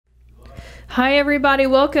Hi, everybody.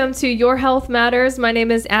 Welcome to Your Health Matters. My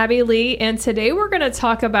name is Abby Lee, and today we're going to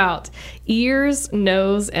talk about ears,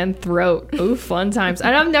 nose, and throat. Ooh, fun times.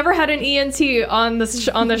 And I've never had an ENT on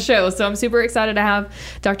the show, so I'm super excited to have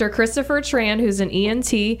Dr. Christopher Tran, who's an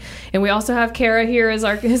ENT, and we also have Cara here as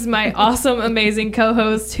my awesome, amazing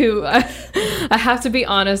co-host, who I have to be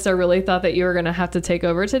honest, I really thought that you were going to have to take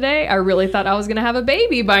over today. I really thought I was going to have a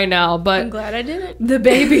baby by now, but I'm glad I didn't. The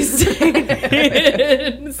baby stayed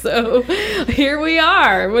in, so here we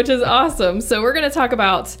are, which is awesome. So we're going to talk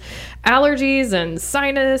about allergies and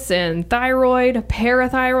sinus and thyroid,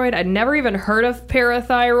 parathyroid. I'd never even heard of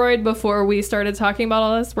parathyroid before we started talking about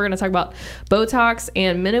all this. We're going to talk about Botox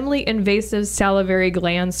and minimally invasive salivary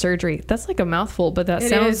gland surgery. That's like a mouthful, but that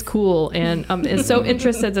sounds cool. And I'm so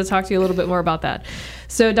interested to talk to you a little bit more about that.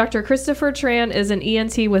 So Dr. Christopher Tran is an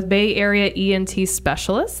ENT with Bay Area ENT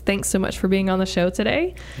specialist. Thanks so much for being on the show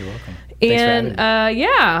today. You're welcome.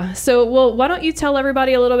 So why don't you tell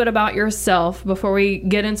everybody a little bit about yourself before we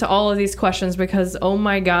get into all of these questions, because oh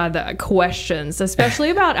my God, the questions,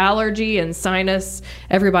 especially about allergy and sinus,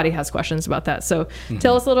 everybody has questions about that. So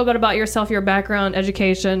tell us a little bit about yourself, your background,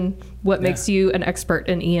 education, what makes you an expert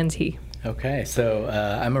in ENT. Okay, so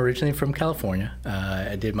I'm originally from California.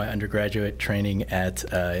 I did my undergraduate training at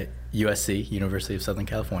USC, University of Southern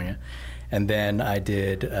California. And then I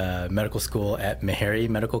did medical school at Meharry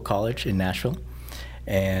Medical College in Nashville,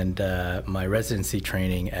 and my residency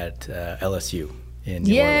training at LSU in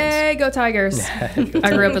New Orleans. Yay, go Tigers.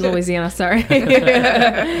 I grew up in Louisiana, sorry.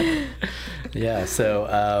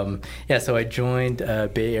 So I joined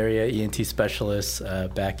Bay Area ENT specialist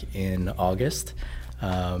back in August,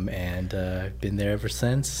 and been there ever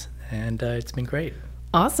since, and it's been great.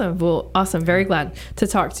 Awesome. Well, awesome. Very glad to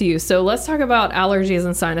talk to you. So let's talk about allergies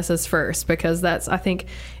and sinuses first, because that's, I think,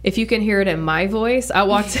 if you can hear it in my voice,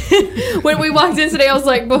 when we walked in today, I was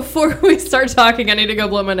like, before we start talking, I need to go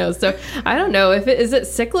blow my nose. So I don't know is it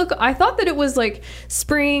cyclical? I thought that it was like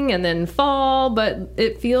spring and then fall, but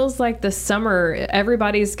it feels like the summer,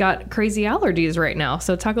 everybody's got crazy allergies right now.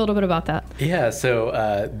 So talk a little bit about that. Yeah.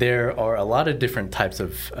 So there are a lot of different types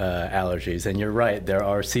of allergies, and you're right. There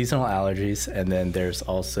are seasonal allergies, and then there's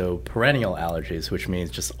also perennial allergies, which means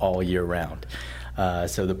just all year round.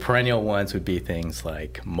 So the perennial ones would be things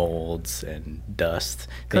like molds and dust,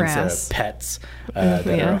 things that are pets that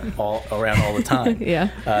are all around all the time.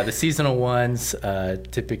 The seasonal ones,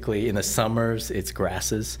 typically in the summers, it's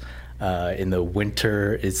grasses. In the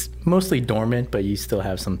winter, it's mostly dormant, but you still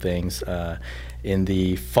have some things. In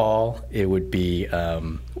the fall, it would be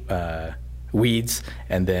weeds,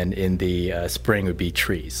 and then in the spring would be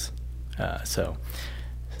trees.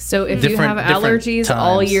 So if you have allergies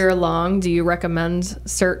all year long, do you recommend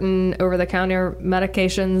certain over-the-counter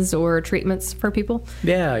medications or treatments for people?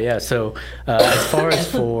 Yeah. So as far as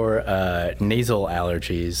for nasal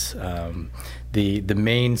allergies, the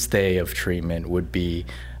mainstay of treatment would be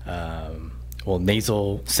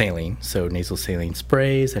nasal saline, so nasal saline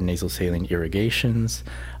sprays and nasal saline irrigations,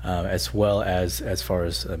 as well as far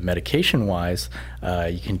as medication-wise,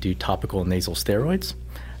 you can do topical nasal steroids.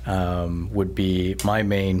 Would be my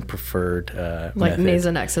main preferred like method.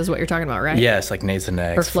 Nasonex is what you're talking about, right? Yes, like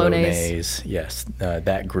Nasonex, or Flonase. Yes,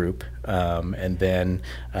 that group. And then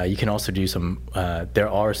you can also do some, there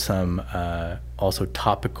are some also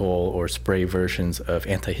topical or spray versions of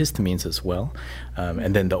antihistamines as well,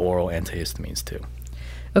 and then the oral antihistamines too.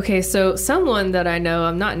 Okay, so someone that I know,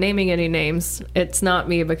 I'm not naming any names. It's not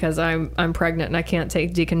me because I'm pregnant and I can't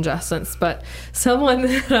take decongestants, but someone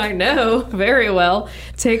that I know very well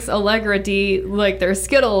takes Allegra D like their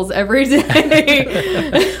Skittles every day.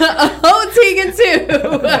 Tegan too.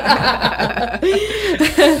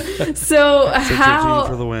 So how?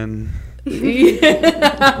 For the win.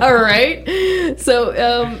 Yeah, all right. So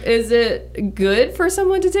is it good for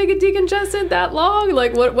someone to take a decongestant that long?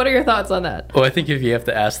 Like, what are your thoughts on that? Well, I think if you have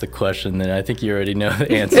to ask the question, then I think you already know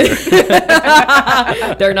the answer.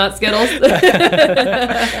 They're not Skittles.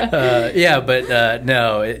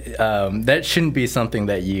 No, that shouldn't be something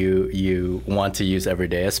that you want to use every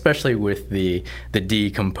day, especially with the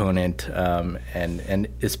D component, and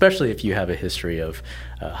especially if you have a history of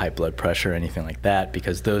high blood pressure or anything like that,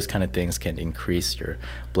 because those kind of things can increase your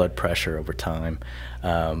blood pressure over time.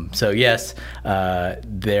 So yes,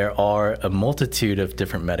 there are a multitude of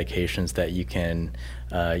different medications that you can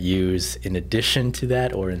use in addition to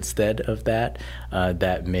that or instead of that,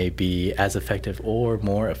 that may be as effective or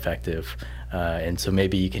more effective. And so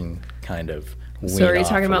maybe you can kind of So are you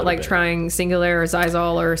talking about like trying Singulair or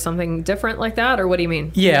Zizol or something different like that, or what do you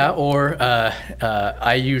mean? Yeah, or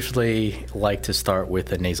I usually like to start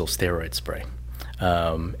with a nasal steroid spray.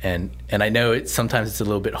 And I know sometimes it's a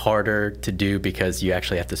little bit harder to do because you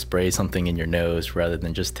actually have to spray something in your nose rather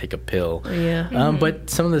than just take a pill. Yeah. But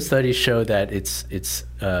some of the studies show that it's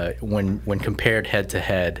when compared head to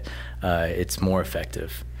head, it's more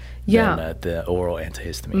effective. Yeah. Than the oral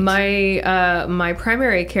antihistamines. My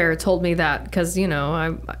primary care told me that because,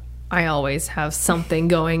 I always have something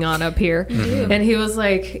going on up here. Mm-hmm. And he was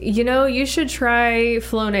like, you should try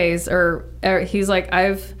Flonase, or he's like,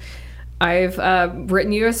 I've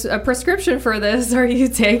written you a prescription for this. Are you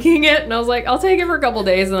taking it? And I was like, I'll take it for a couple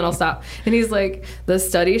days and then I'll stop. And he's like, the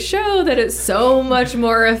studies show that it's so much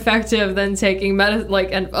more effective than taking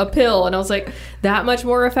a pill. And I was like, that much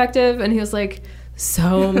more effective? And he was like,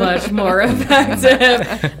 so much more effective.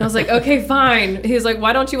 And I was like, okay, fine. He was like,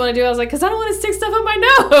 why don't you want to do it? I was like, because I don't want to stick stuff up my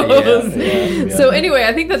nose. Yeah. So anyway,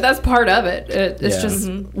 I think that's part of it. It's just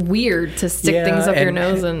weird to stick things up your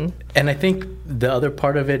nose. And I think the other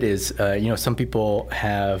part of it is, some people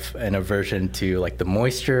have an aversion to like the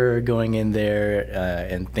moisture going in there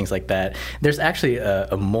and things like that. There's actually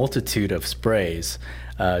a multitude of sprays.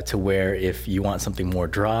 To where if you want something more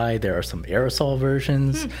dry, there are some aerosol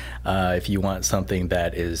versions. If you want something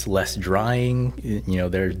that is less drying,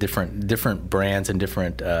 there are different brands and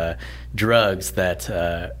different drugs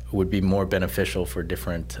that would be more beneficial for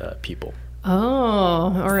different people. Oh,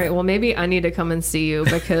 all right. Well, maybe I need to come and see you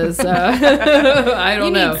because I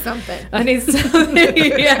don't know. You need something. I need something.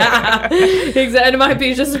 Yeah, exactly. It might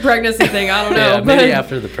be just a pregnancy thing. I don't know. Yeah, maybe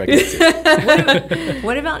after the pregnancy.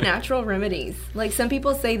 What about natural remedies? Like some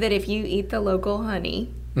people say that if you eat the local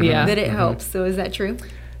honey, Yeah. that it helps. So is that true?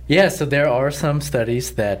 Yeah, so there are some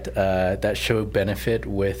studies that show benefit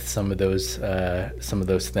with some of those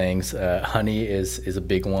things. Honey is a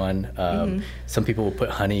big one. Some people will put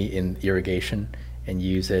honey in irrigation and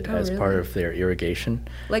use it as part of their irrigation.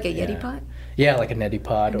 Like a Yeti pot? Yeah, like a neti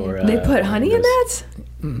pot or. They put honey in that?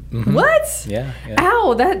 Mm-hmm. What? Yeah.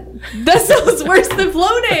 Ow, that sounds worse than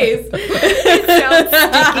Flonase. It sounds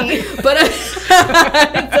sticky. But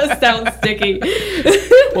it does sound sticky.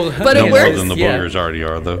 Well, but No it more works. than the boogers already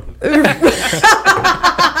are, though.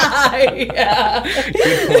 Yeah.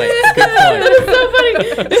 Good point. That's so funny.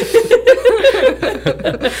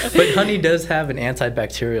 But honey does have an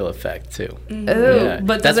antibacterial effect too. Oh,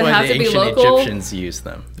 but does That's it why have the to be ancient local? Egyptians used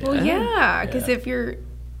them. Well, yeah, because if you're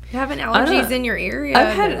having allergies in your area,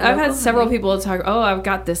 I've had local several honey. people talk. Oh, I've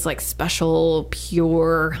got this like special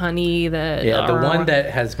pure honey that. Yeah, the one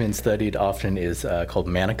that has been studied often is called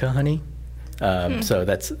Manuka honey. So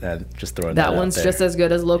that's just throwing that That out one's there. just as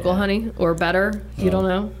good as local honey or better. You don't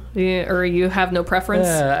know, or you have no preference.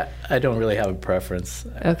 I don't really have a preference.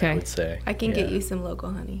 Okay. I would say I can get you some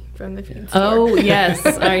local honey from the food store. Oh yes,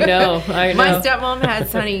 I know. My stepmom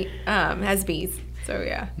has honey, has bees. So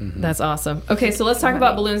yeah. That's awesome. Okay, so let's talk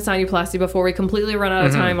about balloon sinuplasty before we completely run out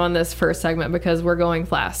of time on this first segment because we're going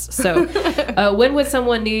fast. So, when would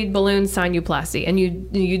someone need balloon sinuplasty? And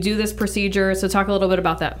you do this procedure. So talk a little bit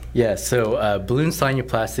about that. Yeah. So balloon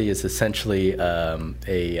sinuplasty is essentially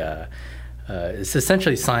it's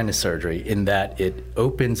essentially sinus surgery in that it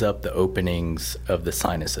opens up the openings of the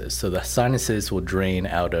sinuses. So the sinuses will drain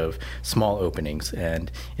out of small openings.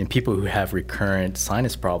 And in people who have recurrent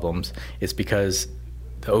sinus problems, it's because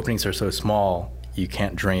the openings are so small, you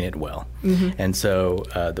can't drain it well. And so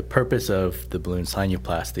the purpose of the balloon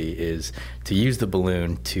sinuplasty is to use the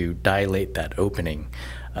balloon to dilate that opening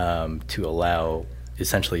to allow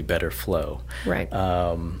essentially better flow. Right.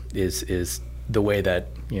 Is the way that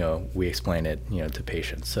we explain it to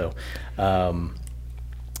patients. So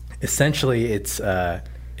essentially it's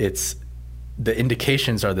the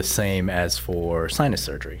indications are the same as for sinus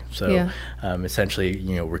surgery. So essentially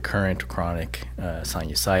recurrent chronic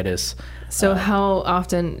sinusitis. So how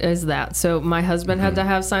often is that? So my husband had to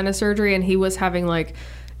have sinus surgery, and he was having like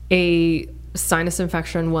a sinus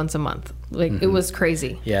infection once a month. Like it was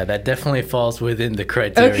crazy. Yeah, that definitely falls within the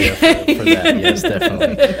criteria for that. Yes,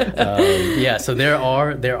 definitely. So there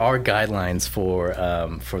are guidelines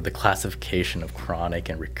for the classification of chronic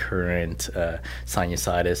and recurrent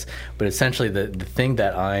sinusitis, but essentially the thing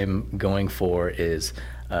that I'm going for is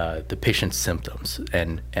the patient's symptoms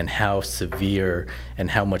and how severe and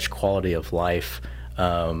how much quality of life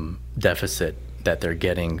deficit that they're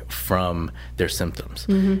getting from their symptoms,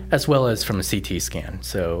 as well as from a CT scan.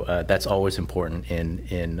 So that's always important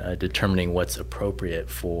in determining what's appropriate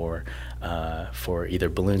for either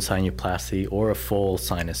balloon sinuplasty or a full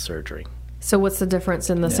sinus surgery. So what's the difference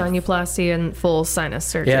in the sinuplasty and full sinus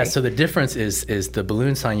surgery? Yeah, so the difference is the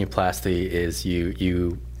balloon sinuplasty is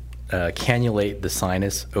you cannulate the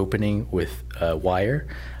sinus opening with a wire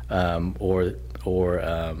or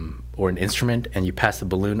or an instrument, and you pass the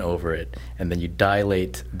balloon over it, and then you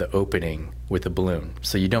dilate the opening with the balloon.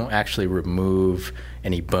 So you don't actually remove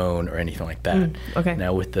any bone or anything like that. Okay.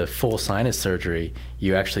 Now with the full sinus surgery,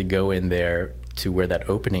 you actually go in there to where that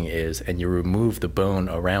opening is, and you remove the bone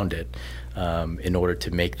around it in order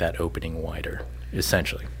to make that opening wider,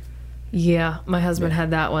 essentially. Yeah, my husband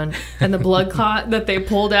had that one. And the blood clot that they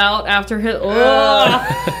pulled out after we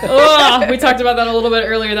talked about that a little bit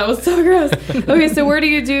earlier. That was so gross. Okay, so where do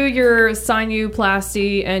you do your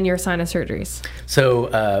sinuplasty and your sinus surgeries?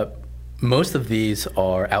 So most of these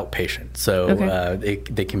are outpatient. So Okay.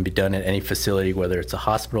 they can be done at any facility, whether it's a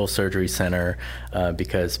hospital, surgery center,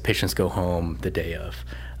 because patients go home the day of.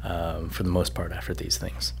 For the most part after these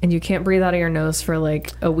things. And you can't breathe out of your nose for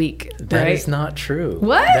like a week, That right? is not true.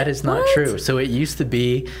 What? That is not What? true. So it used to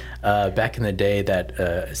be back in the day that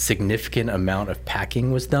a significant amount of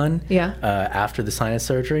packing was done Yeah. after the sinus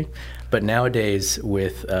surgery. But nowadays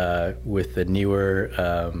with the newer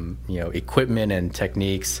equipment and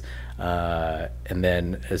techniques, and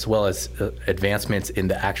then as well as advancements in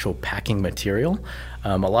the actual packing material,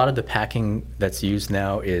 a lot of the packing that's used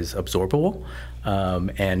now is absorbable.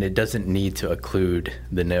 And it doesn't need to occlude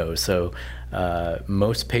the nose. So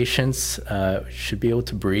most patients should be able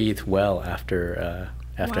to breathe well after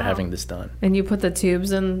Wow. having this done. And you put the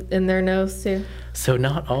tubes in their nose too? So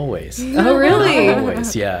not always. Oh, really? Not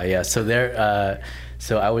always. Yeah. So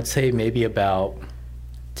so I would say maybe about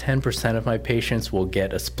 10% of my patients will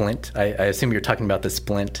get a splint. I assume you're talking about the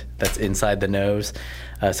splint that's inside the nose.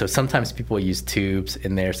 So sometimes people use tubes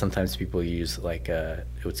in there. Sometimes people use like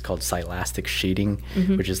what's called silastic sheeting,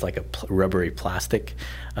 which is like a rubbery plastic.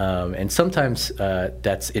 And sometimes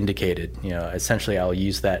that's indicated. Essentially I'll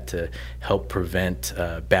use that to help prevent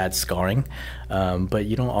bad scarring. But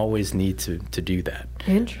you don't always need to do that.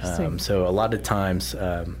 Interesting. So a lot of times,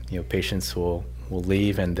 patients will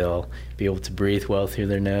leave and they'll be able to breathe well through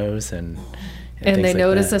their nose and And things they like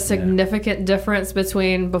notice that. a significant difference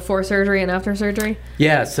between before surgery and after surgery?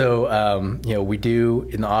 Yeah. So we do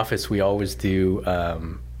in the office. We always do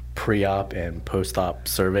pre-op and post-op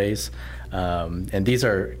surveys, and these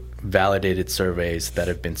are validated surveys that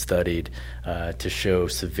have been studied to show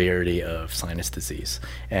severity of sinus disease,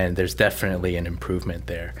 and there's definitely an improvement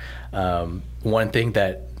there. One thing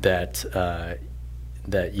that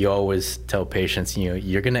you always tell patients,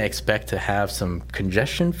 you're going to expect to have some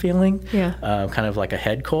congestion feeling, kind of like a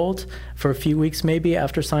head cold for a few weeks maybe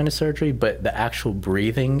after sinus surgery, but the actual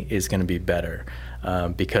breathing is going to be better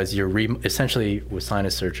because you're essentially with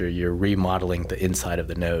sinus surgery, you're remodeling the inside of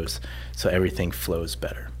the nose so everything flows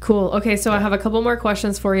better. Cool. Okay, so I have a couple more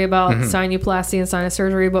questions for you about sinuplasty and sinus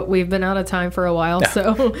surgery, but we've been out of time for a while,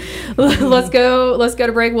 so let's go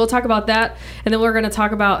to break. We'll talk about that, and then we're going to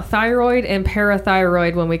talk about thyroid and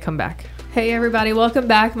parathyroid when we come back. Hey everybody, welcome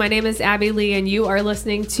back. My name is Abby Lee, and you are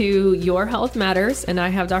listening to Your Health Matters, and I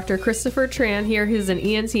have Dr. Christopher Tran here, who's an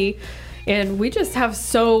ENT. And we just have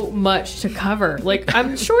so much to cover. Like,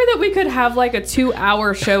 I'm sure that we could have like a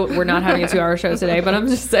 2-hour show. We're not having a 2-hour show today, but I'm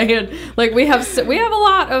just saying, like, we have a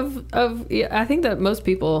lot of I think that most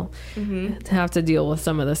people have to deal with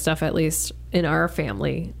some of this stuff, at least in our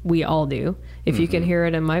family. We all do, if you can hear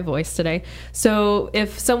it in my voice today. So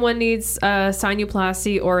if someone needs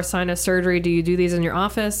sinuplasty or sinus surgery, do you do these in your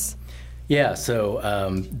office? Yeah,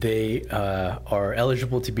 so they are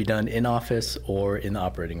eligible to be done in office or in the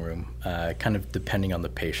operating room, kind of depending on the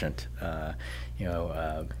patient.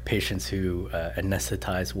 Patients who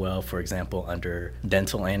anesthetize well, for example, under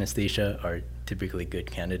dental anesthesia are typically good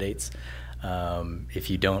candidates. If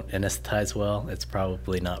you don't anesthetize well, it's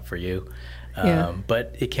probably not for you.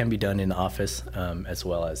 But it can be done in the office as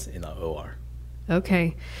well as in the OR.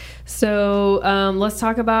 Okay. So let's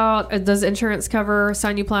talk about, does insurance cover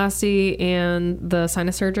sinuplasty and the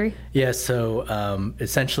sinus surgery? Yeah, so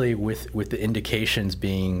essentially with the indications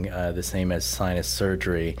being the same as sinus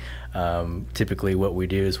surgery, typically what we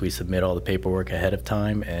do is we submit all the paperwork ahead of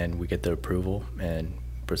time and we get the approval and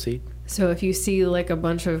proceed. So if you see like a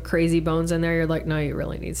bunch of crazy bones in there, you're like, no, you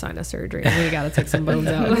really need sinus surgery. And we got to take some bones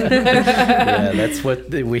out. Yeah, that's what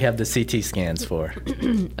we have the CT scans for.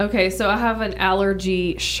 Okay, so I have an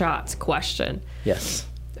allergy shot question. Yes.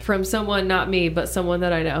 From someone, not me, but someone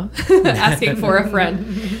that I know, asking for a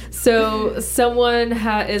friend. So someone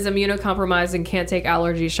is immunocompromised and can't take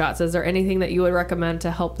allergy shots. Is there anything that you would recommend to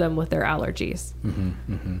help them with their allergies?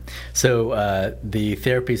 So the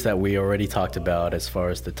therapies that we already talked about as far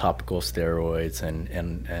as the topical steroids and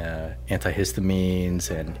antihistamines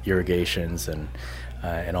and irrigations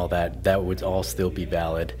and all that would all still be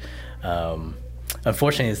valid.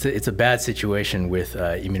 Unfortunately, it's a bad situation with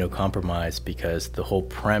immunocompromised because the whole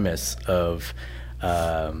premise of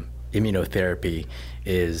immunotherapy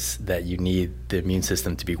is that you need the immune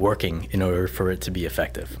system to be working in order for it to be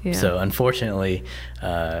effective. Yeah. So unfortunately,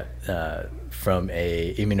 from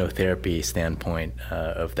a immunotherapy standpoint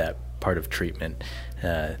of that part of treatment,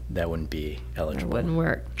 that wouldn't be eligible. It wouldn't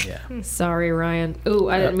work. Yeah. Sorry, Ryan. Ooh,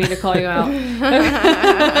 I didn't mean to call you out.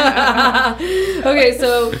 Okay,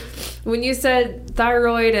 so when you said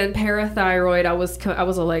thyroid and parathyroid, I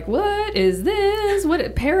was like, what is this? What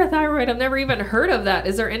parathyroid? I've never even heard of that.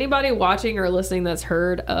 Is there anybody watching or listening that's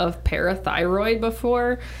heard of parathyroid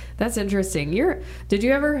before? That's interesting. Did you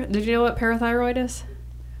know what parathyroid is?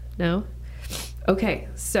 No? Okay,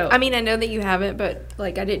 so I mean, I know that you have it, but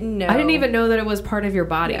like I didn't know. I didn't even know that it was part of your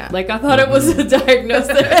body. Yeah. Like I thought it was a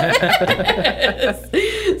diagnosis.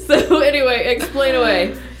 So anyway, explain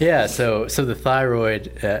away. Yeah, so the thyroid,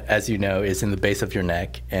 as you know, is in the base of your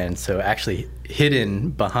neck, and so actually hidden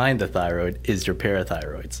behind the thyroid is your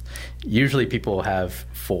parathyroids. Usually people have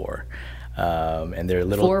 4. And they're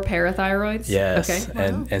little 4 parathyroids. Yes, Okay.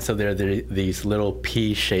 and so they're these little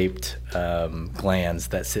pea-shaped glands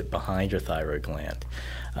that sit behind your thyroid gland,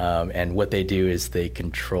 and what they do is they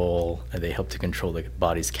help to control the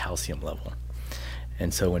body's calcium level.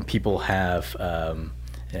 And so when people have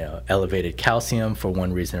elevated calcium for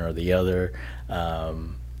one reason or the other,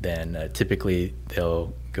 then typically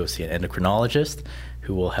they'll go see an endocrinologist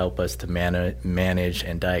who will help us to manage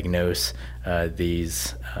and diagnose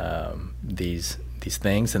these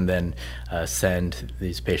things, and then send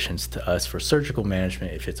these patients to us for surgical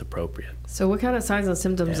management if it's appropriate. So what kind of signs and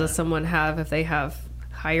symptoms does someone have if they have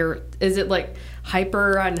higher? Is it like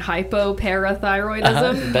hyper and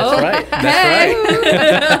hypoparathyroidism? That's right. That's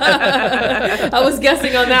right. I was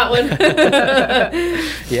guessing on that one.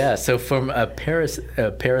 Yeah, so from a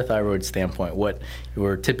parathyroid standpoint, what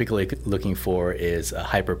we're typically looking for is a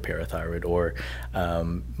hyperparathyroid, or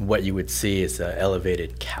what you would see is an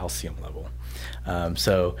elevated calcium level.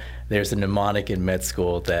 So there's a mnemonic in med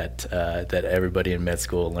school that everybody in med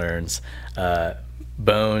school learns: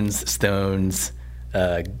 bones, stones,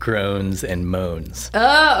 groans, and moans.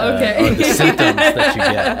 Oh, okay. Are the symptoms that you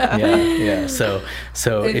get. Yeah. So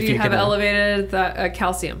if you have elevated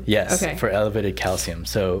calcium. Yes, Okay. for elevated calcium.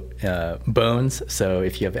 So bones. So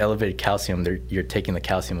if you have elevated calcium, you're taking the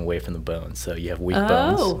calcium away from the bones. So you have weak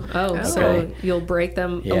bones. Oh, so Okay. you'll break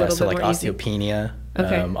them a Yeah, little so bit like more easy. osteopenia,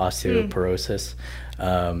 Okay. osteoporosis.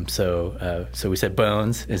 So we said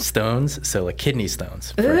bones and stones. So like kidney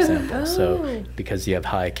stones, for example. So because you have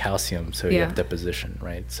high calcium, so you have deposition,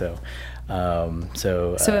 right? So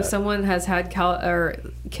if someone has had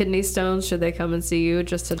kidney stones, should they come and see you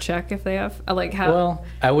just to check if they have Well,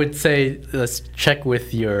 I would say let's check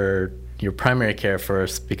with your primary care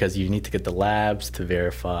first, because you need to get the labs to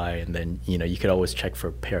verify, and then you could always check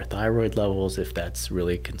for parathyroid levels if that's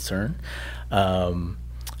really a concern.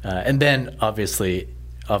 And then obviously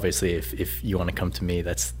if you want to come to me,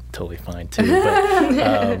 that's totally fine too.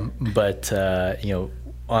 But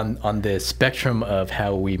on the spectrum of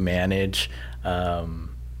how we manage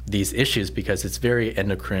these issues, because it's very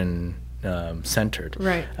endocrine centered.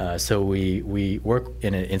 Right. So we work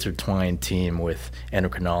in an intertwined team with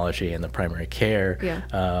endocrinology and the primary care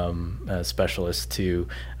specialists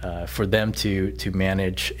for them to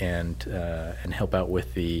manage and help out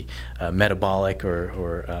with the metabolic or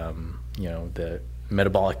the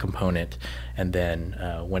metabolic component, and then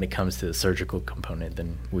when it comes to the surgical component,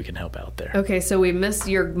 then we can help out there. Okay, so we missed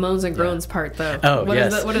your moans and groans part though. Oh, What are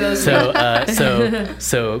those?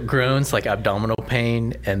 So groans, like abdominal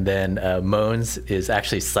pain, and then moans is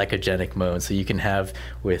actually psychogenic moans. So you can have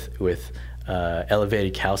with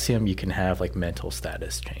elevated calcium, you can have like mental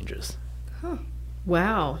status changes.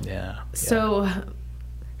 Wow. Yeah. So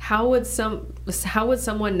how would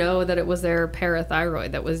someone know that it was their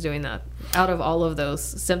parathyroid that was doing that out of all of those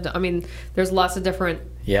symptoms? I mean, there's lots of different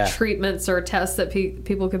treatments or tests that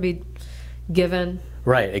people could be given.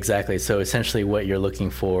 Right, exactly. So essentially what you're looking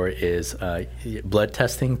for is blood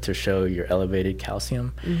testing to show your elevated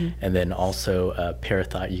calcium, and then also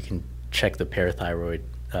you can check the parathyroid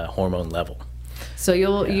hormone level. So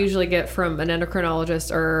you'll usually get from an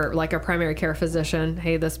endocrinologist or like a primary care physician,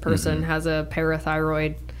 hey, this person has a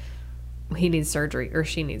parathyroid, he needs surgery or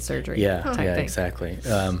she needs surgery. Yeah, thing. exactly.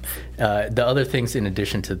 The other things in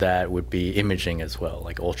addition to that would be imaging as well,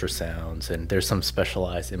 like ultrasounds, and there's some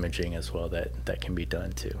specialized imaging as well that can be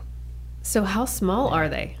done too. So how small are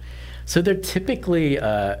they? So they're typically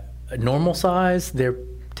normal size. They're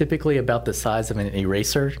typically about the size of an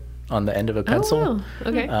eraser on the end of a pencil. Oh, wow.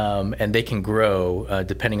 Okay. And they can grow,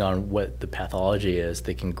 depending on what the pathology is,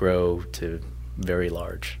 they can grow to very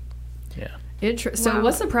large. Yeah. So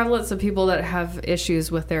what's the prevalence of people that have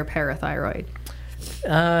issues with their parathyroid?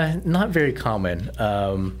 Not very common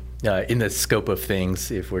in the scope of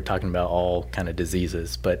things if we're talking about all kind of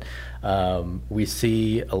diseases, but we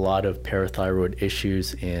see a lot of parathyroid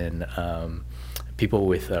issues in people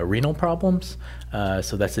with renal problems.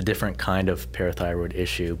 So that's a different kind of parathyroid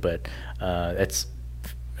issue, but it's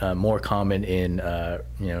more common in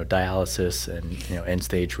dialysis and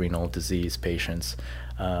end-stage renal disease patients,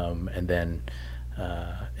 and then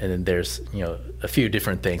there's a few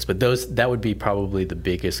different things, but that would be probably the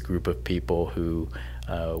biggest group of people who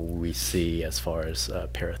we see as far as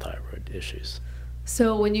parathyroid issues.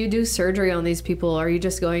 So when you do surgery on these people, are you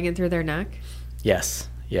just going in through their neck? Yes.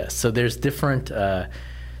 So there's different.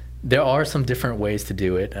 There are some different ways to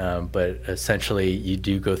do it, but essentially you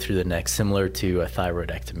do go through the neck, similar to a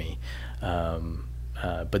thyroidectomy.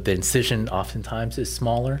 But the incision oftentimes is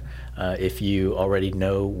smaller. If you already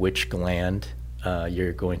know which gland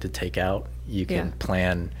you're going to take out, you can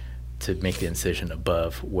plan to make the incision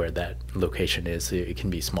above where that location is, so it can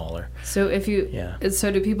be smaller. So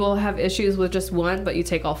so do people have issues with just one, but you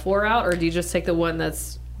take all four out, or do you just take the one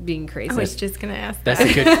that's being crazy? I was just gonna ask that.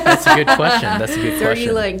 That's a good question. That's a good so question. Are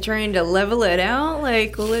you like trying to level it out?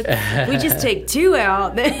 Like, well, we just take two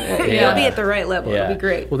out, then you'll be at the right level. It'll be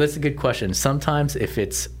great. Well, that's a good question. Sometimes if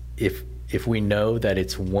we know that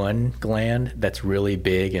it's one gland that's really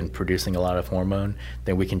big and producing a lot of hormone,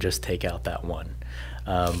 then we can just take out that one.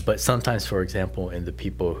 But sometimes, for example, in the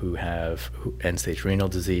people who have end-stage renal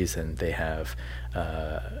disease and they have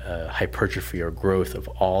hypertrophy or growth of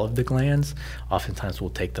all of the glands, oftentimes we'll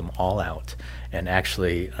take them all out and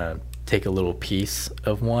actually take a little piece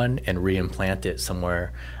of one and reimplant it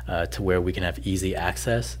somewhere to where we can have easy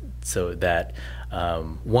access, so that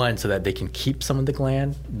so that they can keep some of the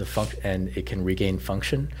gland, and it can regain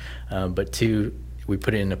function. But two, we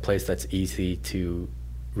put it in a place that's easy to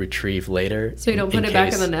retrieve later. So you don't put it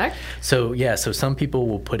back in the neck? So some people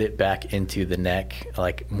will put it back into the neck,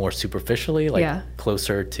 like more superficially, like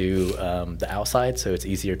closer to the outside, so it's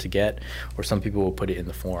easier to get, or some people will put it in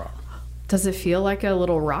the forearm. Does it feel like a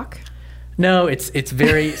little rock? No, it's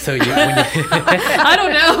very, so when you I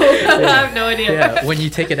don't know. I have no idea. Yeah, when you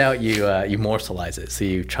take it out, you morselize it. So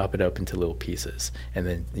you chop it up into little pieces, and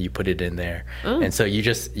then you put it in there. And so you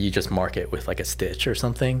just mark it with like a stitch or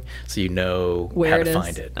something, so you know where how to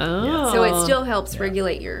find it. Oh. Yeah. So it still helps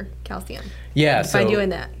regulate your calcium. Yeah. By doing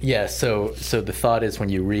that. Yeah. So the thought is when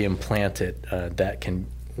you reimplant it, that can,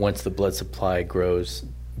 once the blood supply grows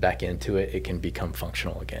back into it, it can become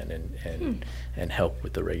functional again and help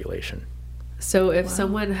with the regulation. So if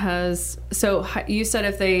someone has, you said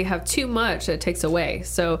if they have too much, it takes away.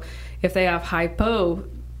 So if they have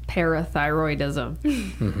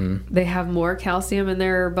hypoparathyroidism, they have more calcium in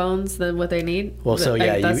their bones than what they need? Well, so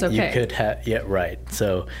that's okay. you could have, right.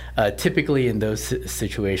 So typically in those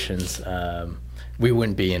situations, we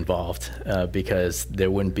wouldn't be involved because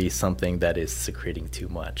there wouldn't be something that is secreting too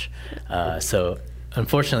much. So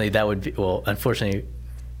unfortunately, that would be, unfortunately,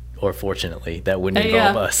 or fortunately, that wouldn't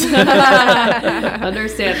involve us.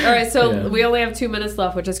 Understand. All right, so we only have 2 minutes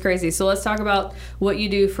left, which is crazy. So let's talk about what you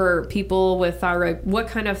do for people with thyroid. What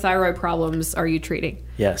kind of thyroid problems are you treating?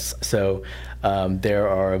 Yes, so there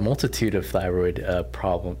are a multitude of thyroid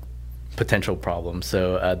potential problems.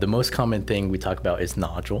 So the most common thing we talk about is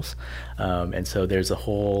nodules. And so there's a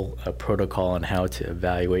whole protocol on how to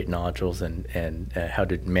evaluate nodules and how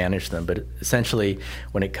to manage them. But essentially,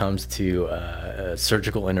 when it comes to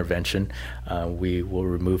surgical intervention, we will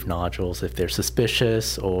remove nodules if they're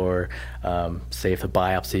suspicious, or say if a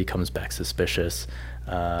biopsy comes back suspicious,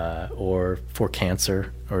 or for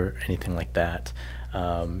cancer or anything like that.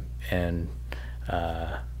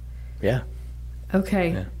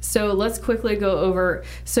 Okay, so let's quickly go over.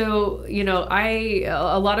 So,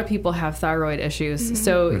 a lot of people have thyroid issues.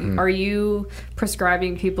 So are you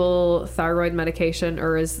prescribing people thyroid medication,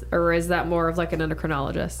 or is that more of like an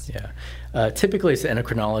endocrinologist? Yeah. Typically it's the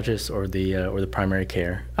endocrinologist or the primary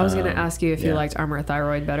care. I was going to ask you if you liked Armor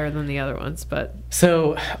Thyroid better than the other ones, but...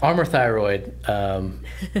 So Armor Thyroid, I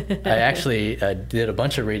actually did a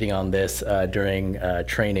bunch of reading on this during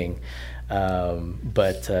training.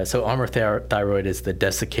 So Armor Thyroid is the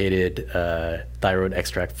desiccated thyroid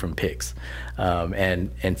extract from pigs.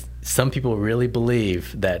 And some people really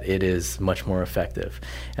believe that it is much more effective.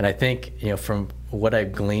 And I think, from what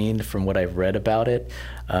I've gleaned, from what I've read about it,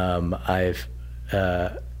 what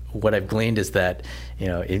I've gleaned is that,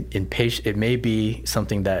 in it may be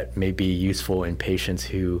something that may be useful in patients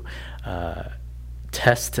who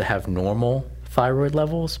test to have normal thyroid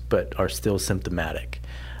levels but are still symptomatic.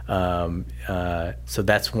 So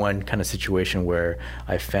that's one kind of situation where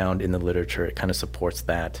I found in the literature it kind of supports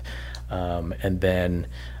that. And then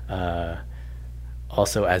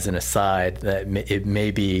also, as an aside, that it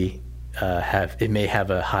may have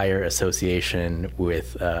a higher association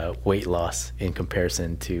with weight loss in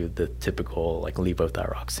comparison to the typical like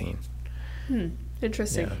levothyroxine.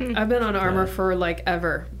 Interesting. I've been on Armour for like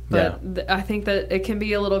ever, but I think that it can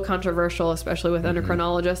be a little controversial, especially with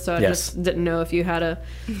endocrinologists. So I just didn't know if you had a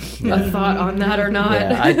thought on that or not.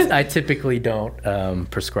 Yeah, I typically don't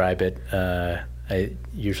prescribe it. I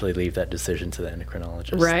usually leave that decision to the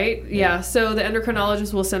endocrinologist. Right? Yeah. So the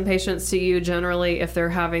endocrinologist will send patients to you generally if they're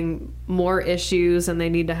having more issues and they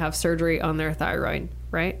need to have surgery on their thyroid,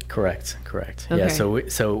 right? Correct. Okay. Yeah.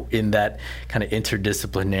 So in that kind of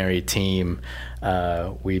interdisciplinary team,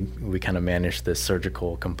 we kind of manage the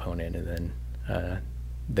surgical component, and then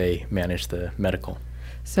they manage the medical.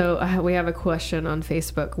 So we have a question on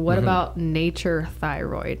Facebook. What about nature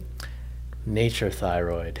thyroid? Nature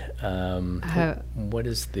thyroid. What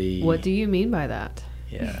is the? What do you mean by that?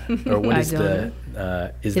 Yeah. Or what is the?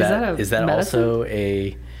 Is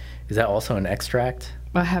that also an extract?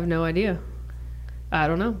 I have no idea. I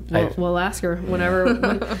don't know. We'll ask her whenever.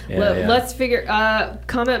 Let's figure.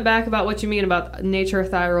 Comment back about what you mean about nature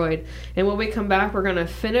thyroid, and when we come back, we're gonna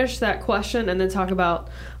finish that question and then talk about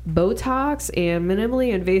Botox and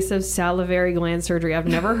minimally invasive salivary gland surgery. I've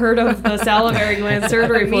never heard of the salivary gland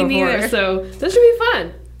surgery before, so this should be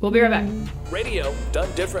fun. We'll be right back. Radio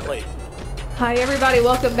done differently. Hi, everybody.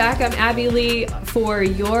 Welcome back. I'm Abby Lee for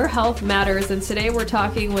Your Health Matters, and today we're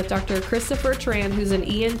talking with Dr. Christopher Tran, who's an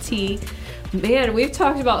ENT. Man, we've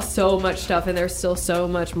talked about so much stuff, and there's still so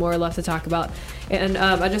much more left to talk about. And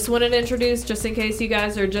I just wanted to introduce, just in case you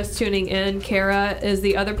guys are just tuning in, Cara is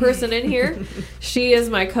the other person in here. She is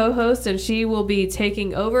my co-host, and she will be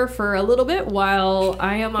taking over for a little bit while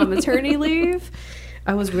I am on maternity leave.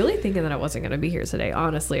 I was really thinking that I wasn't going to be here today,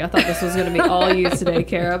 honestly. I thought this was going to be all you today,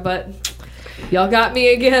 Cara, but y'all got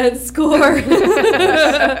me again. Score.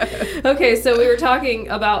 Okay, so we were talking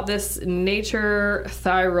about this nature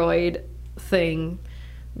thyroid thing.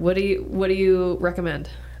 What do you recommend?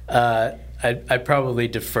 I'd probably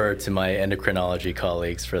defer to my endocrinology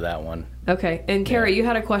colleagues for that one. Okay. And Cara, you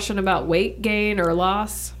had a question about weight gain or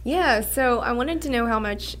loss? Yeah, so I wanted to know how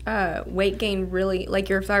much weight gain really, like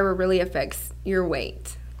your thyroid really affects your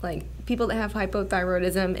weight. Like people that have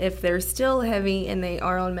hypothyroidism, if they're still heavy and they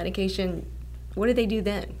are on medication, what do they do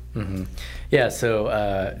then? Mm-hmm. Yeah,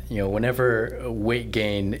 so whenever weight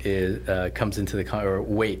gain comes into or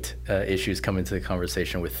weight issues come into the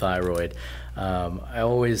conversation with thyroid, I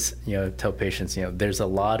always tell patients there's a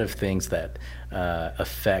lot of things that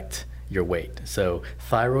affect your weight. So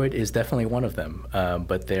thyroid is definitely one of them,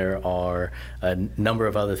 but there are a number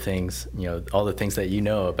of other things, all the things that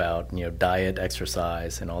about, diet,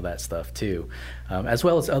 exercise, and all that stuff too, as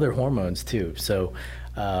well as other hormones too. So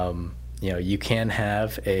you can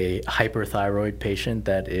have a hyperthyroid patient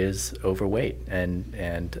that is overweight,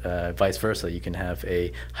 and vice versa. You can have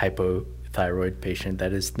a hypothyroid patient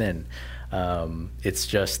that is thin. It's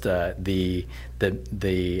just the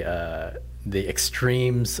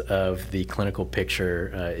extremes of the clinical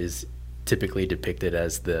picture is typically depicted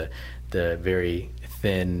as the very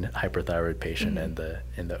thin hyperthyroid patient and the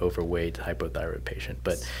overweight hypothyroid patient.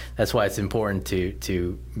 But that's why it's important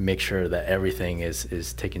to make sure that everything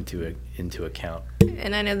is taken into account.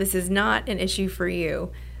 And I know this is not an issue for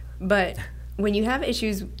you, but when you have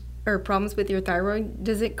issues or problems with your thyroid,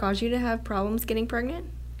 does it cause you to have problems getting pregnant?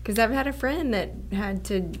 Because I've had a friend that had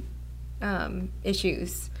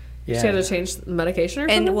issues. Yeah. She had to change medication or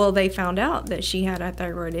something? And well, they found out that she had a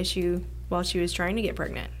thyroid issue while she was trying to get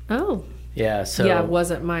pregnant. Oh. Yeah, so... Yeah, it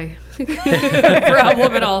wasn't my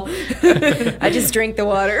problem at all. I just drink the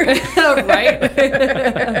water. Right?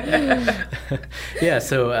 Yeah,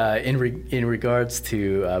 so in regards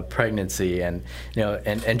to pregnancy and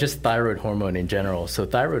just thyroid hormone in general, so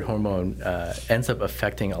thyroid hormone ends up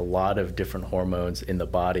affecting a lot of different hormones in the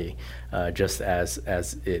body, just as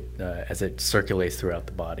it circulates throughout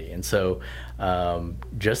the body. And so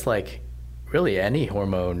just like really any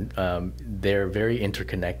hormone, they're very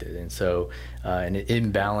interconnected, and so an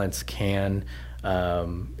imbalance can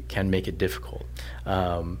make it difficult.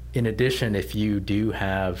 In addition, if you do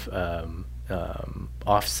have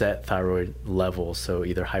offset thyroid levels, so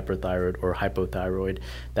either hyperthyroid or hypothyroid,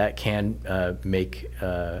 that can make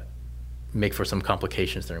for some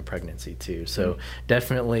complications during pregnancy too. So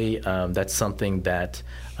definitely that's something that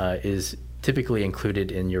is typically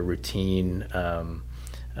included in your routine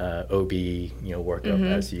OB workup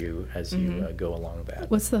as you go along that.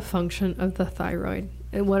 What's the function of the thyroid,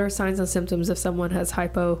 and what are signs and symptoms if someone has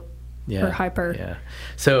hypo? Yeah. or hyper. Yeah.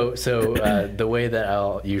 So the way that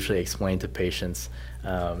I'll usually explain to patients,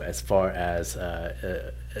 as far as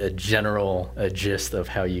a general gist of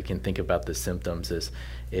how you can think about the symptoms is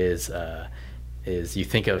you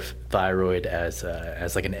think of thyroid as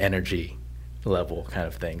like an energy level kind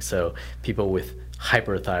of thing. So people with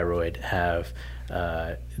hyperthyroid have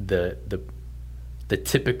the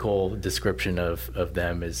typical description of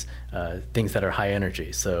them is things that are high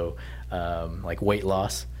energy. So like weight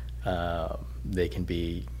loss, they can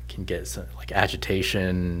get some, like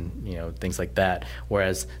agitation, things like that.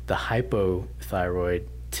 Whereas the hypothyroid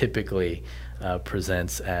typically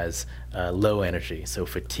presents as low energy, so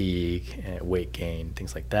fatigue, weight gain,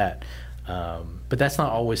 things like that. But that's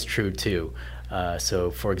not always true too.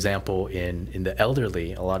 So for example, in the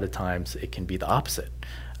elderly, a lot of times it can be the opposite.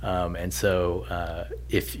 And so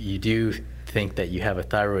if you do think that you have a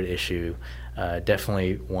thyroid issue,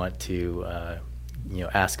 definitely want to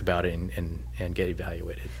ask about it and get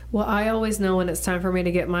evaluated. Well, I always know when it's time for me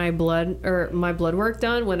to get my blood work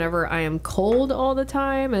done whenever I am cold all the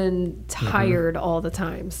time and tired all the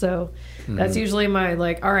time. So that's usually my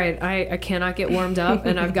all right, I cannot get warmed up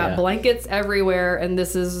and I've got blankets everywhere and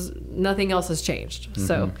nothing else has changed.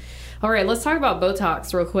 So, all right, let's talk about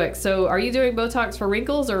Botox real quick. So are you doing Botox for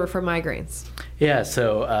wrinkles or for migraines? Yeah,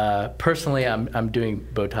 so personally, I'm doing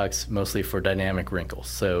Botox mostly for dynamic wrinkles.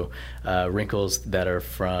 So wrinkles that are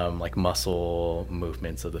from like muscle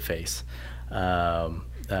movements of the face. I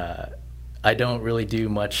don't really do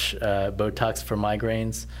much Botox for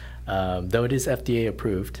migraines, though it is FDA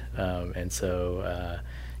approved, and so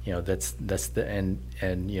that's the and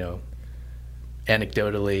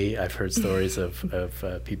anecdotally, I've heard stories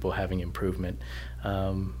of people having improvement,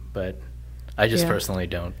 but I just personally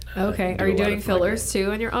don't. Okay. Are you doing fillers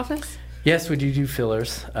too in your office? Yes, we do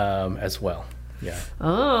fillers as well. Yeah.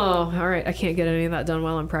 Oh, all right. I can't get any of that done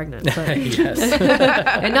while I'm pregnant. But Yes.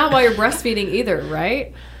 and not while you're breastfeeding either,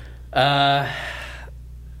 right?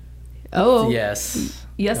 Yes.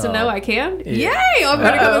 Yes and no, I can? Yeah. Yay! I'm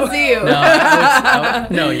going to come and see you.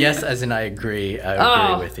 No, yes, as in I agree.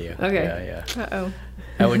 I agree with you. Okay. Yeah. Uh-oh.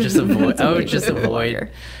 I would just avoid. Don't judge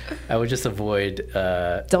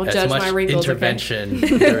as much my wrinkles, intervention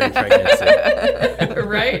during pregnancy.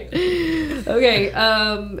 Right? Okay.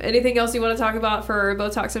 Anything else you want to talk about for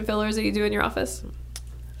Botox and fillers that you do in your office?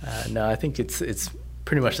 No, I think it's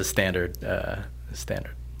pretty much the standard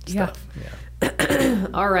stuff. Yeah.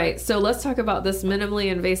 All right. So let's talk about this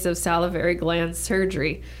minimally invasive salivary gland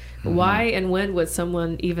surgery. Why and when would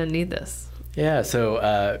someone even need this? Yeah, so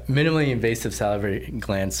minimally invasive salivary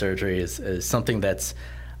gland surgery is something that's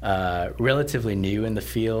relatively new in the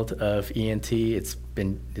field of ENT. It's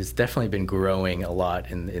definitely been growing a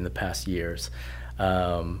lot in the past years.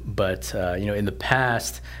 But in the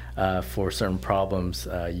past, for certain problems,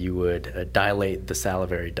 you would dilate the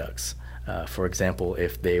salivary ducts. For example,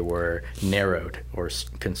 if they were narrowed or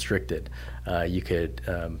constricted, you could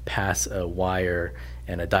pass a wire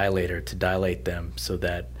and a dilator to dilate them so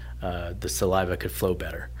that the saliva could flow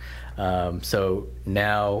better. So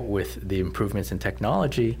now with the improvements in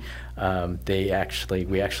technology, we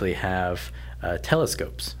actually have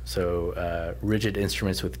telescopes, so rigid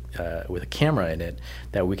instruments with a camera in it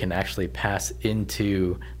that we can actually pass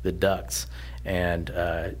into the ducts and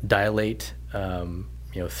dilate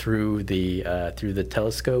through the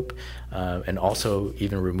telescope, and also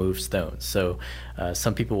even remove stones. So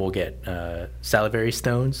some people will get salivary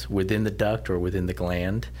stones within the duct or within the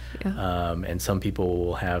gland, and some people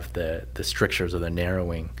will have the strictures or the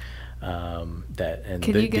narrowing. Can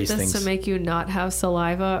you get this to make you not have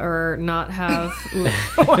saliva or not have?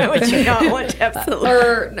 Why would you not want to have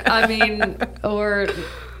saliva? Or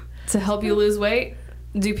to help you lose weight?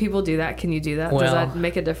 Do people do that? Can you do that? Does that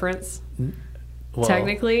make a difference? Well,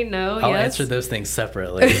 technically, no. I'll yes. answer those things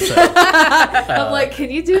separately. So, I'm like,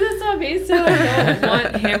 can you do this on me so I don't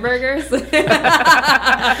want hamburgers?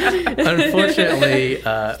 Unfortunately,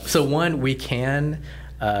 so one, we can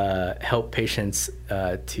help patients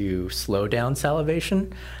to slow down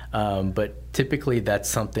salivation, but typically that's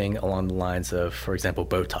something along the lines of, for example,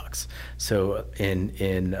 Botox. So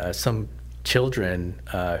in some children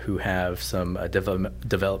who have some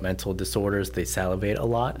developmental disorders, they salivate a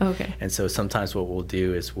lot. Okay. And so sometimes what we'll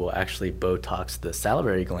do is we'll actually Botox the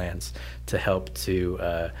salivary glands to help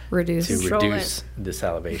to reduce the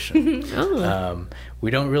salivation. We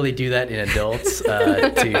don't really do that in adults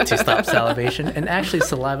to stop salivation. And actually,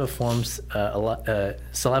 saliva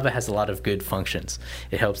has a lot of good functions.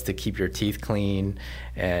 It helps to keep your teeth clean,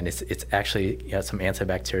 and it's actually got some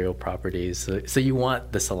antibacterial properties. So you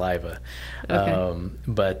want the saliva. Okay.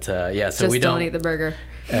 But yeah, so Just we don't eat the burger.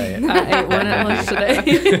 Yeah. I ate one at lunch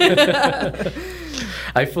today.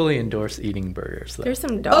 I fully endorse eating burgers, though. There's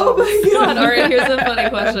some dogs. Oh my god! All right, here's a funny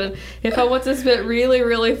question. If I want to spit really,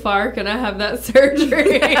 really far, can I have that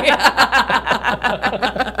surgery?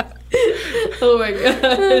 Oh my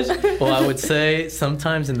gosh. Well, I would say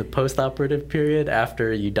sometimes in the post-operative period,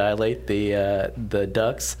 after you dilate the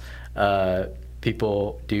ducts,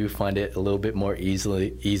 people do find it a little bit more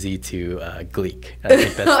easy to gleek. I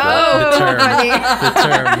think that's the term.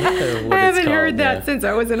 What I haven't it's heard called, that yeah. since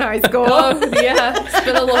I was in high school. Oh yeah, it's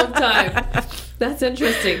been a long time. That's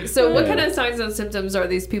interesting. So what kind of signs and symptoms are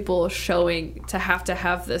these people showing to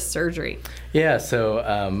have this surgery? Yeah, so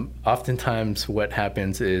oftentimes what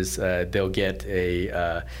happens is they'll get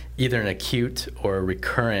either an acute or a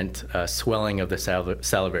recurrent swelling of the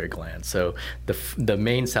salivary glands. So the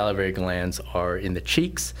main salivary glands are in the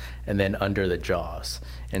cheeks and then under the jaws.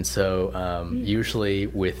 And so usually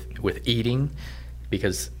with eating,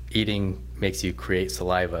 because eating makes you create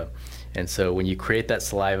saliva, and so when you create that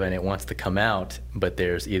saliva and it wants to come out, but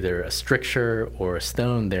there's either a stricture or a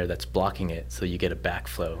stone there that's blocking it, so you get a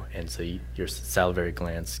backflow, and so your salivary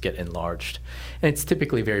glands get enlarged. And it's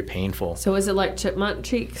typically very painful. So is it like chipmunk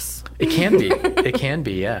cheeks? It can be. It can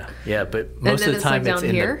be, yeah. Yeah, but most of the time like it's down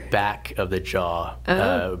in here? the back of the jaw,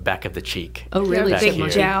 back of the cheek. Oh, really? Back Big here.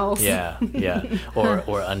 jowls. Yeah, yeah.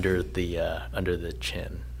 Or under the chin,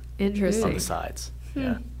 on Interesting. the sides.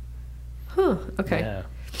 Yeah. Huh. Okay. Yeah.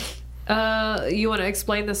 You want to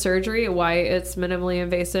explain the surgery, why it's minimally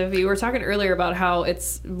invasive? You were talking earlier about how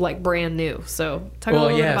it's like brand new. So talk a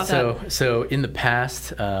little bit about that. So in the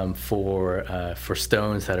past, for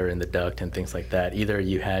stones that are in the duct and things like that, either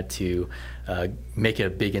you had to make a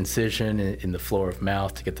big incision in the floor of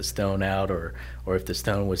mouth to get the stone out, or if the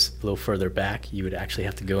stone was a little further back, you would actually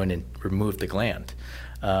have to go in and remove the gland.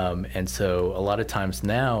 And so a lot of times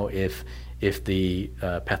now, if the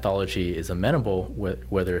pathology is amenable,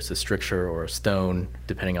 whether it's a stricture or a stone,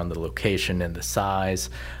 depending on the location and the size,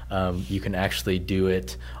 you can actually do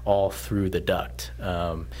it all through the duct.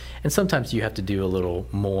 And sometimes you have to do a little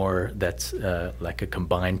more that's like a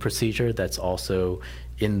combined procedure that's also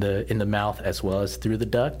in the mouth as well as through the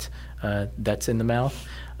duct that's in the mouth.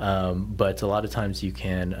 But a lot of times you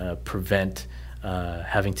can prevent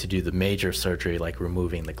having to do the major surgery, like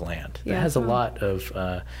removing the gland. Yeah. That has a lot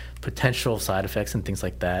of potential side effects and things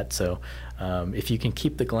like that. So if you can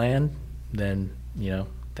keep the gland, then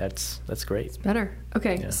that's great. Better.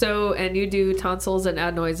 Okay. Yeah. So, and you do tonsils and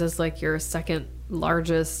adenoids as like your second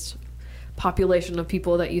largest population of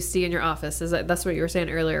people that you see in your office. That's what you were saying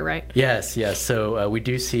earlier, right? Yes. So we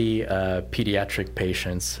do see pediatric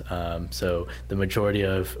patients. So the majority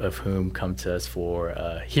of whom come to us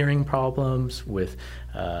for hearing problems, with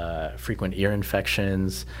frequent ear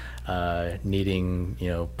infections, possibly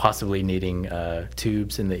needing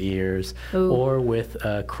tubes in the ears, Ooh. or with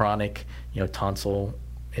chronic, tonsil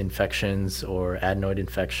infections or adenoid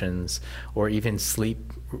infections, or even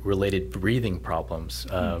sleep-related breathing problems,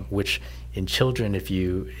 which in children, if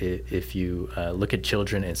you look at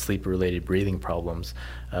children and sleep-related breathing problems,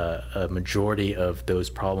 a majority of those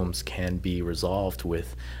problems can be resolved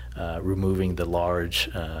with removing the large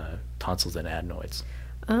tonsils and adenoids.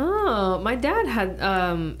 Oh, my dad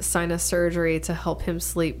had sinus surgery to help him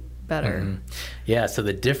sleep better. Mm-hmm. Yeah, so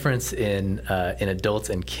the difference in adults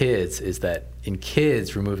and kids is that in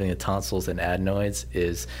kids, removing the tonsils and adenoids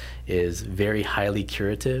is very highly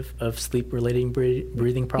curative of sleep-related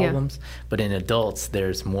breathing problems. Yeah. But in adults,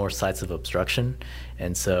 there's more sites of obstruction,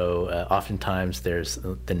 and so oftentimes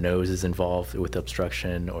the nose is involved with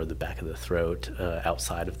obstruction, or the back of the throat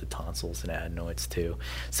outside of the tonsils and adenoids too.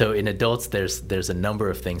 So in adults, there's a number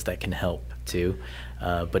of things that can help too,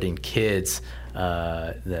 but in kids,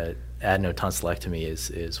 the adenotonsillectomy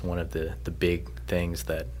is one of the big things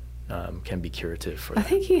that can be curative for that. I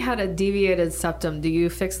think he had a deviated septum. Do you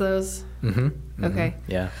fix those? Mm-hmm. Mm-hmm. Okay.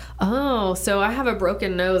 Yeah. Oh, so I have a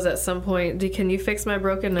broken nose at some point. Can you fix my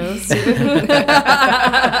broken nose?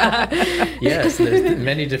 Yes, there's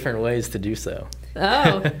many different ways to do so.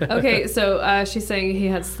 Oh, okay. So she's saying he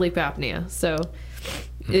had sleep apnea. So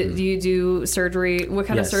do you do surgery? What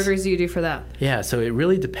kind of surgeries do you do for that? Yeah, so it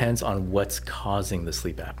really depends on what's causing the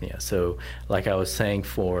sleep apnea. So like I was saying,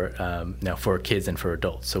 for kids and for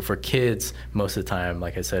adults. So for kids, most of the time,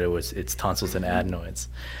 like I said, it's tonsils and adenoids.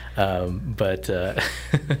 But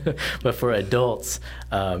for adults,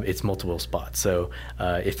 it's multiple spots. So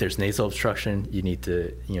if there's nasal obstruction, you need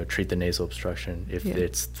to treat the nasal obstruction. If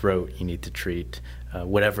it's throat, you need to treat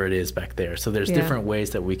whatever it is back there. So there's different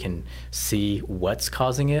ways that we can see what's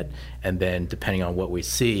causing it, and then depending on what we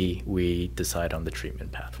see, we decide on the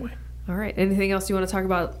treatment pathway. All right. Anything else you want to talk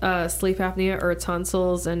about sleep apnea or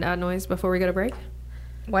tonsils and adenoids before we go to break?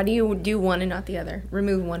 Why do you do one and not the other?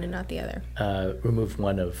 Remove one and not the other. Remove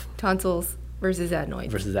one of Tonsils versus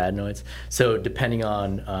adenoids. So depending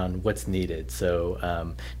on what's needed.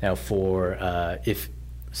 So now for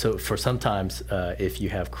sometimes if you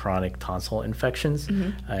have chronic tonsil infections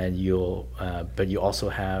and but you also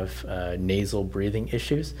have nasal breathing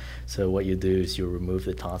issues. So what you do is you'll remove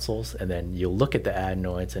the tonsils and then you'll look at the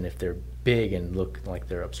adenoids, and if they're big and look like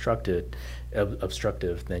they're obstructive,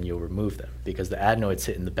 then you'll remove them, because the adenoids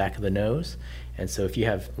sit in the back of the nose. And so if you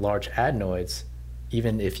have large adenoids,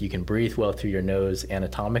 even if you can breathe well through your nose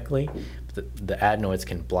anatomically, the adenoids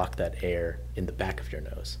can block that air in the back of your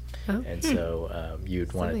nose. Oh. And so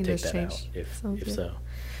you'd want to take that out if so.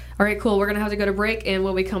 All right, cool. We're going to have to go to break, and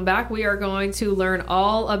when we come back, we are going to learn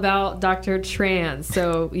all about Dr. Tran.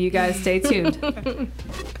 So you guys stay tuned.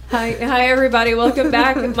 Hi, everybody. Welcome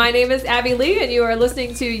back. My name is Abby Lee, and you are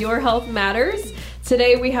listening to Your Health Matters.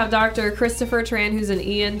 Today we have Dr. Christopher Tran, who's an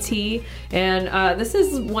ENT, and this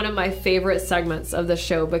is one of my favorite segments of the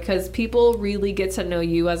show because people really get to know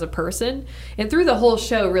you as a person, and through the whole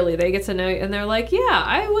show, really, they get to know you, and they're like, yeah,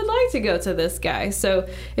 I would like to go to this guy. So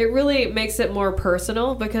it really makes it more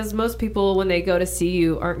personal, because most people, when they go to see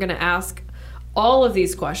you, aren't going to ask all of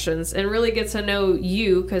these questions and really get to know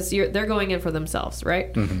you, because they're going in for themselves,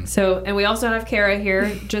 right? Mm-hmm. So, and we also have Cara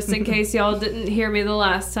here, just in case y'all didn't hear me the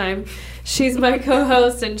last time. She's my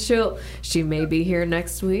co-host, and she may be here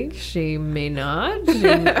next week. She may not.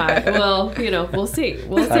 We'll see.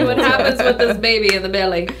 We'll see what happens with this baby in the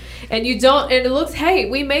belly. And it looks, hey,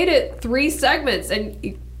 we made it 3 segments,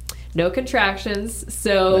 and no contractions,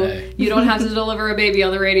 so you don't have to deliver a baby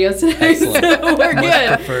on the radio today. Excellent. So we're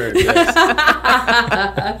good. Preferred, yes.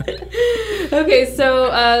 Okay,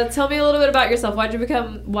 so tell me a little bit about yourself. Why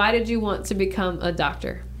did you want to become a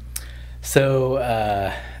doctor?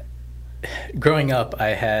 So growing up, I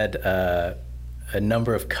had a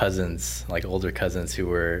number of cousins, like older cousins, who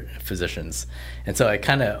were physicians, and so I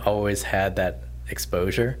kind of always had that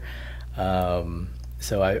exposure.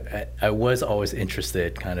 So I was always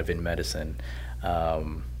interested kind of in medicine.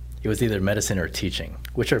 It was either medicine or teaching,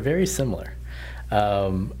 which are very similar.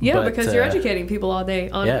 Because you're educating people all day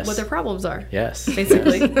on what their problems are. Yes.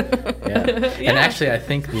 Basically. Yeah. And actually, I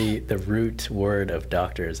think the root word of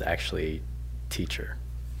doctor is actually teacher,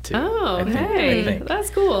 too. Oh, I think. That's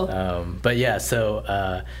cool. But yeah, so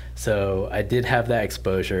I did have that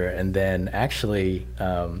exposure, and then actually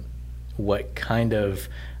what kind of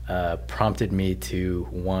prompted me to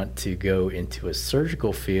want to go into a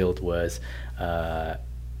surgical field was I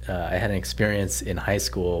had an experience in high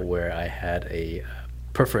school where I had a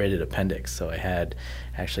perforated appendix. So I had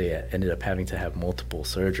actually ended up having to have multiple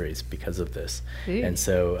surgeries because of this. And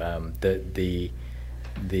so the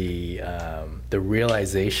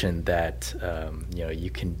realization that you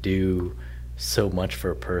can do so much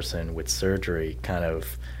for a person with surgery kind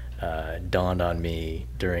of dawned on me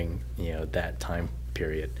during that time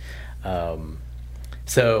period. But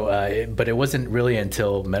it wasn't really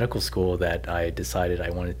until medical school that I decided I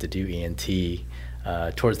wanted to do ENT.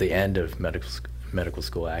 Towards the end of medical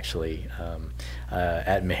school, actually,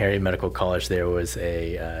 at Meharry Medical College, there was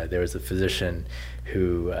a physician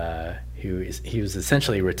who was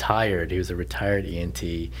essentially retired. He was a retired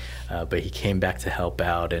ENT, but he came back to help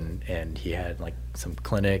out, and he had like some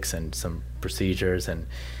clinics and some procedures, and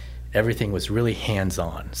everything was really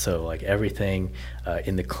hands-on. So like everything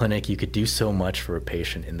in the clinic, you could do so much for a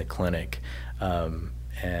patient in the clinic, and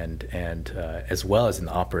as well as in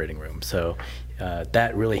the operating room. So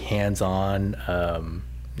that really hands-on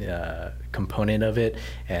component of it,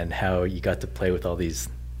 and how you got to play with all these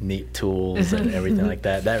neat tools and everything like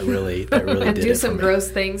that. That really and did do it some for me. gross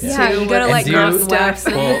things Yeah, too. you gotta like gross stuff.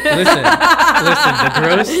 Well, listen. The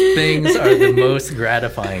gross things are the most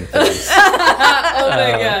gratifying things. Oh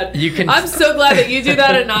my God! I'm so glad that you do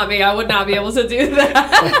that and not me. I would not be able to do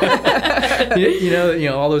that. you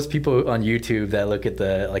know all those people on YouTube that look at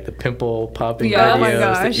the pimple popping Yeah. videos, Oh my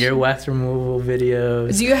gosh. the earwax removal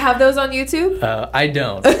videos. Do you have those on YouTube? I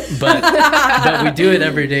don't, but we do it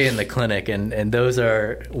every day in the clinic, and those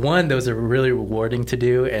are really rewarding to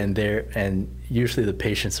do, and usually the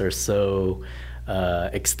patients are so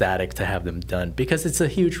ecstatic to have them done because it's a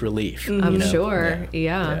huge relief. I'm sure.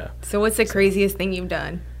 Yeah. So what's the craziest thing you've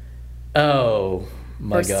done? Oh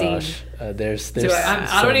my Or seen. gosh, there's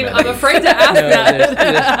I'm afraid to ask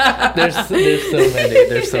that.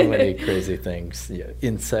 There's so many crazy things. Yeah,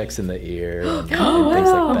 insects in the ear. And things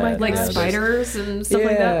like that. Like spiders and stuff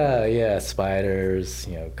like that. Yeah, spiders.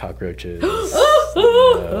 Cockroaches.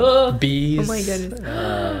 Bees. Oh my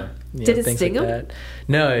goodness. Did it things sting like him? that.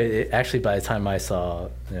 No, actually, by the time I saw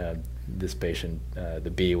this patient,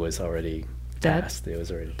 the bee was already Dead? passed. It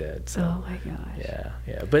was already dead. So. Oh my gosh.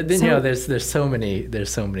 Yeah. But then So- there's so many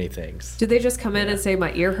things. Do they just come in and say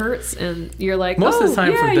my ear hurts, and you're like, Most of the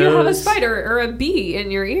time yeah, for you have a those- spider or a bee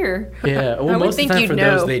in your ear? Yeah. Well, I would most of think the time you'd for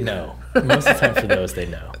know. those they know. Most of the time for those they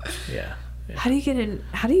know. Yeah. How do you get in?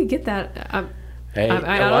 How do you get that? Hey,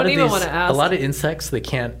 I a don't lot of even these- wanna ask. A lot of insects they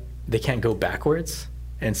can't go backwards,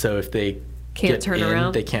 and so if they Can't get turn in,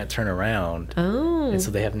 around? they can't turn around, Oh. and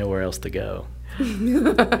so they have nowhere else to go.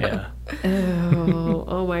 Yeah.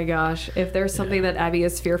 Oh my gosh. If there's something that Abby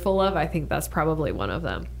is fearful of, I think that's probably one of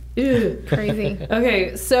them. Ew. Crazy.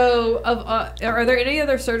 Okay, so are there any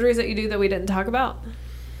other surgeries that you do that we didn't talk about?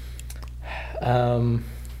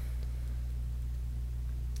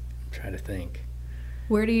 Try to think.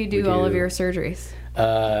 Where do you do We all of do- your surgeries?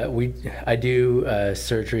 I do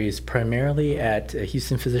surgeries primarily at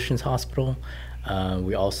Houston Physicians Hospital.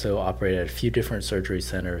 We also operate at a few different surgery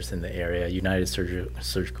centers in the area: United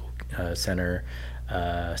Surgical Center,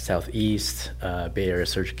 Southeast, Bay Area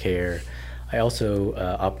Surgery Care. I also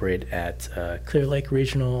operate at Clear Lake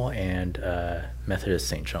Regional and Methodist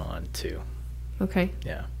St. John too. Okay.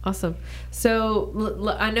 Yeah. Awesome.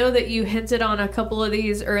 So I know that you hinted on a couple of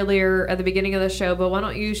these earlier at the beginning of the show, but why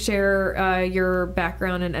don't you share your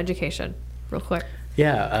background and education real quick?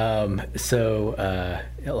 Yeah.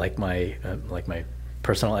 Like my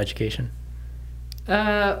personal education.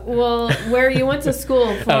 Well, where you went to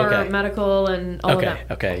school for Okay. medical and all of that.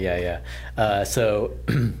 Okay. Yeah. So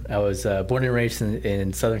I was born and raised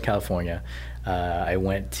in Southern California. I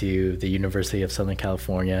went to the University of Southern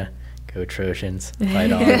California. Go Trojans,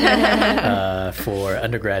 fight on, for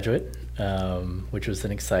undergraduate, which was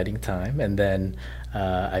an exciting time. And then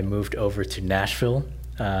I moved over to Nashville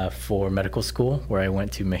for medical school, where I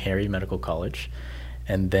went to Meharry Medical College.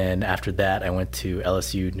 And then after that, I went to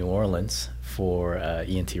LSU New Orleans for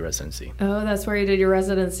ENT residency. Oh, that's where you did your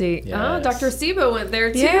residency. Oh, Yes. Dr. Siba went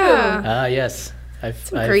there too. Yeah. Yes.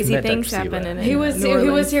 Some crazy things happen in it. He was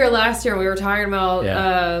here last year. And we were talking about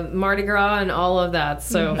Yeah. Mardi Gras and all of that.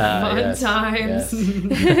 So fun yes, times.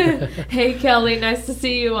 yes. Hey Kelly, nice to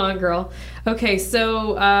see you on, girl. Okay,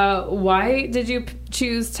 so why did you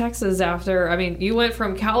choose Texas after? I mean, you went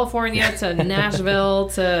from California to Nashville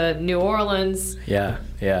to New Orleans. Yeah.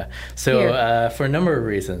 So for a number of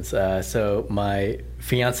reasons. So my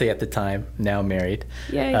fiance at the time, now married.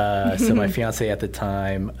 Yay. So my fiance at the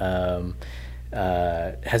time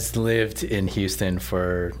has lived in Houston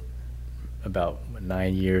for about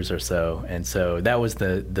 9 years or so, and so that was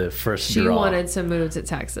the first She draw. wanted to move to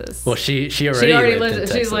Texas. Well, she already lived in lived.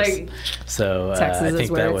 Texas. She's like, so Texas I is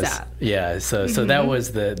think where that it's was at. yeah. So that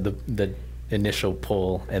was the initial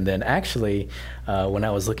pull, and then actually when I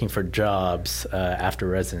was looking for jobs after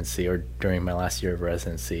residency or during my last year of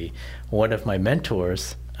residency, one of my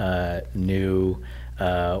mentors knew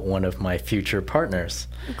one of my future partners.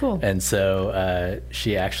 Cool. And so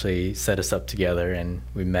she actually set us up together, and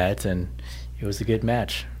we met, and it was a good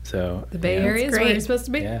match. So the Bay yeah. Area is where great. you're supposed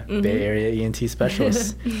to be. Yeah, Bay Area ENT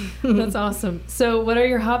specialist. That's awesome. So, what are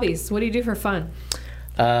your hobbies? What do you do for fun?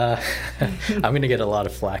 I'm going to get a lot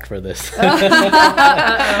of flack for this.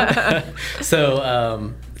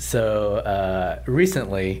 So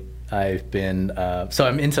recently I've been, so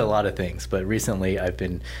I'm into a lot of things, but recently I've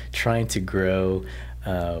been trying to grow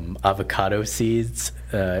avocado seeds,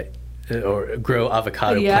 or grow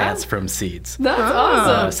avocado plants from seeds. That's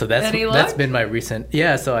awesome. So that's Any that's luck? been my recent.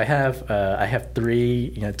 Yeah, so I have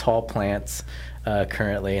 3 tall plants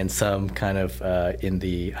currently, and some kind of in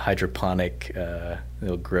the hydroponic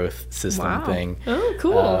little growth system Wow. thing. Oh,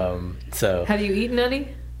 cool. So Have you eaten any?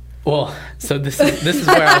 well, so this is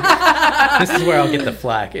where I'll get the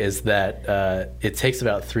flack, is that it takes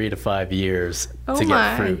about 3 to 5 years Oh to my.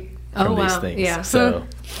 get fruit from these things. Yeah. So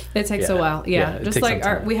It takes a Yeah. while. Yeah, Yeah. it Just takes like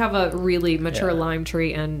some time. we have a really mature Yeah. lime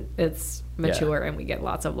tree, and it's mature, and we get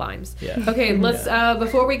lots of limes. Yeah. Okay, let's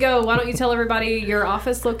before we go, why don't you tell everybody your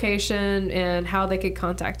office location and how they could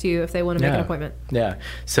contact you if they want to make an appointment? Yeah.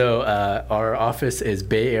 So our office is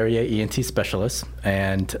Bay Area ENT Specialist,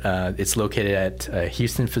 and it's located at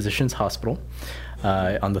Houston Physicians Hospital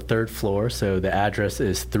on the 3rd floor. So the address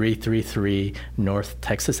is 333 North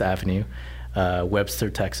Texas Avenue, Webster,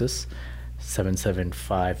 Texas,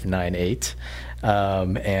 77598.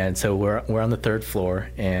 And so we're on the 3rd floor,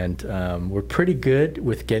 and we're pretty good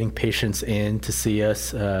with getting patients in to see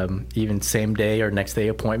us, even same day or next day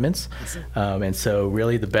appointments. And so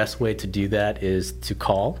really the best way to do that is to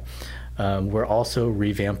call. We're also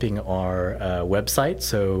revamping our website,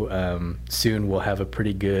 so soon we'll have a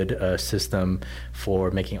pretty good system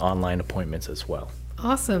for making online appointments as well.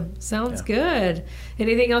 Awesome. Sounds good.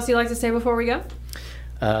 Anything else you'd like to say before we go?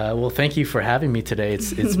 Well, thank you for having me today.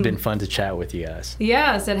 It's been fun to chat with you guys.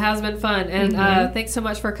 Yes, it has been fun. And thanks so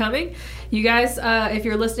much for coming. You guys, if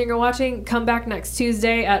you're listening or watching, come back next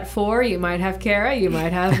Tuesday at 4. You might have Cara. You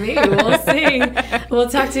might have me. We'll see. We'll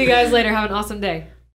talk to you guys later. Have an awesome day.